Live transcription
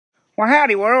Well,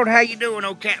 howdy world, how you doing?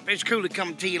 Old Catfish Cooley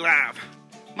coming to you live.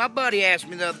 My buddy asked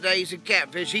me the other day, he said,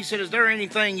 Catfish, he said, is there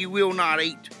anything you will not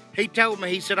eat? He told me,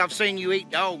 he said, I've seen you eat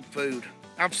dog food.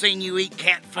 I've seen you eat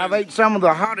cat food. I've ate some of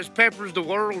the hottest peppers the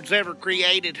world's ever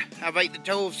created. I've ate the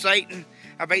toe of Satan.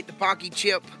 I've ate the Pocky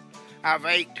chip. I've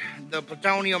ate the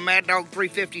plutonium Mad Dog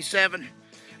 357.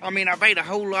 I mean, I've ate a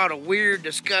whole lot of weird,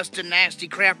 disgusting, nasty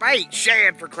crap. I ate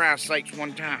shad, for Christ's sakes,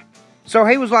 one time. So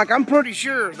he was like, I'm pretty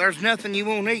sure there's nothing you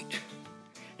won't eat.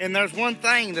 And there's one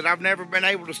thing that I've never been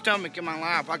able to stomach in my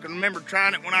life. I can remember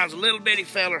trying it when I was a little bitty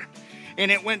feller, and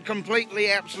it went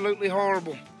completely, absolutely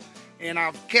horrible. And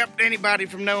I've kept anybody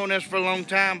from knowing this for a long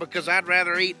time because I'd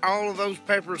rather eat all of those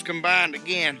peppers combined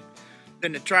again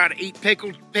than to try to eat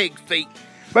pickled pig feet.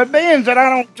 But being that I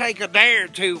don't take a dare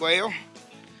too well,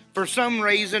 for some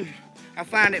reason, I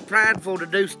find it prideful to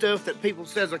do stuff that people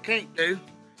says I can't do.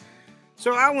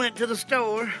 So I went to the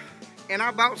store and I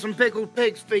bought some pickled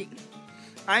pig's feet.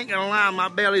 I ain't gonna lie, my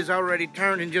belly's already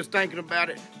turning just thinking about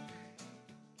it.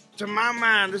 To my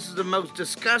mind, this is the most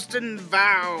disgusting,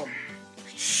 vile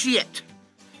shit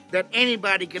that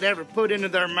anybody could ever put into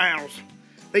their mouths.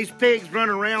 These pigs run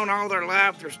around all their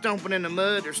life, they're stomping in the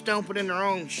mud, they're stomping in their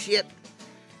own shit.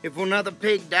 If another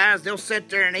pig dies, they'll sit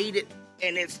there and eat it,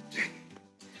 and it's...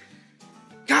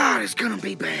 God, it's gonna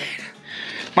be bad.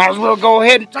 Might as well go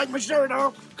ahead and take my shirt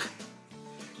off.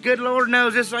 Good Lord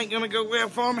knows this ain't gonna go well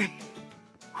for me.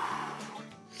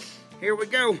 Here we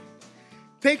go.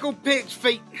 Pickled pig's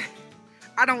feet.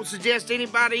 I don't suggest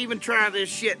anybody even try this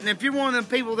shit. And if you're one of them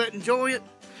people that enjoy it,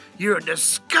 you're a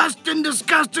disgusting,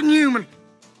 disgusting human.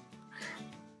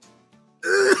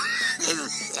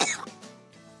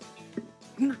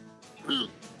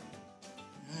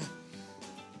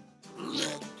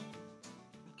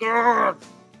 God.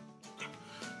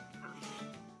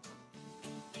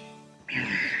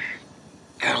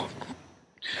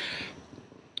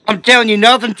 I'm telling you,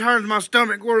 nothing turns my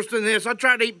stomach worse than this. I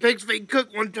tried to eat pig's feet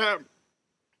cooked one time.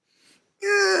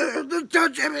 Don't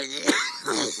touch everything.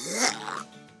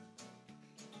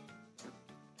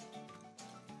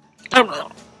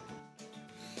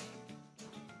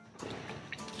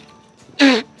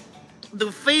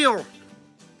 The feel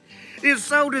is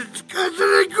so disgusting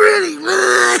and gritty.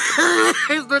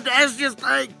 It's the nastiest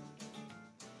thing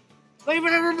they've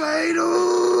ever made.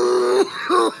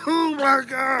 Oh my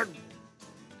God.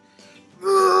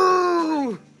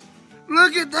 Ooh,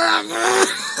 look at that.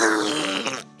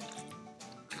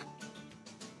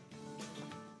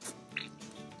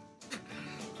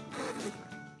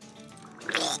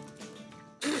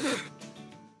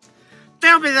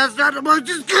 Tell me that's not the most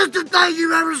disgusting thing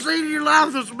you've ever seen in your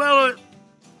life, to smell it.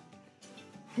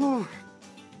 Whew.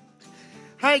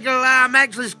 I ain't gonna lie, I'm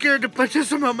actually scared to put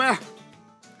this in my mouth.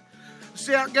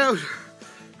 See how it goes.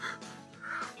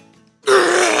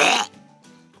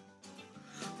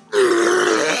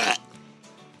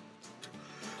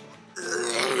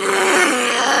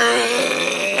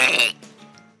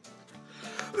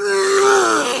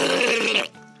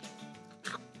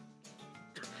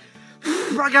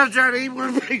 I gotta try to eat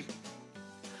one piece.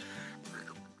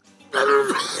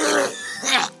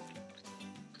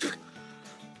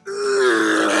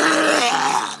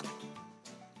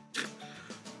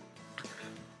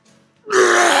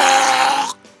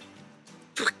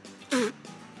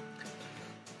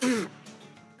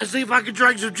 Let's see if I can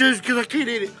drink some juice because I can't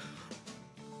eat it.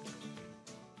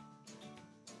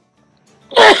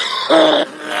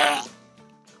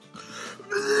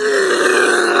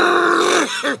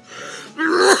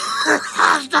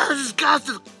 That's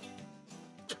disgusting.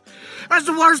 That's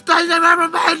the worst thing they've ever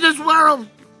made in this world.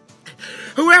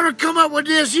 Whoever come up with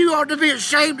this, you ought to be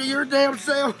ashamed of your damn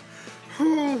self.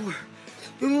 Ooh.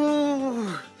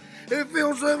 Ooh. It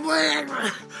feels so bad.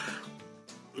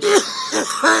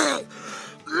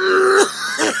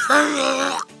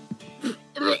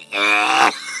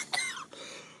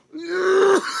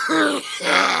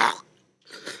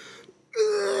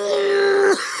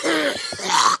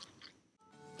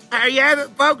 There you have it,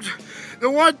 folks. The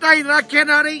one thing that I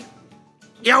cannot eat.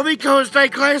 Y'all be cool and stay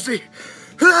classy.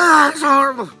 It's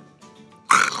horrible.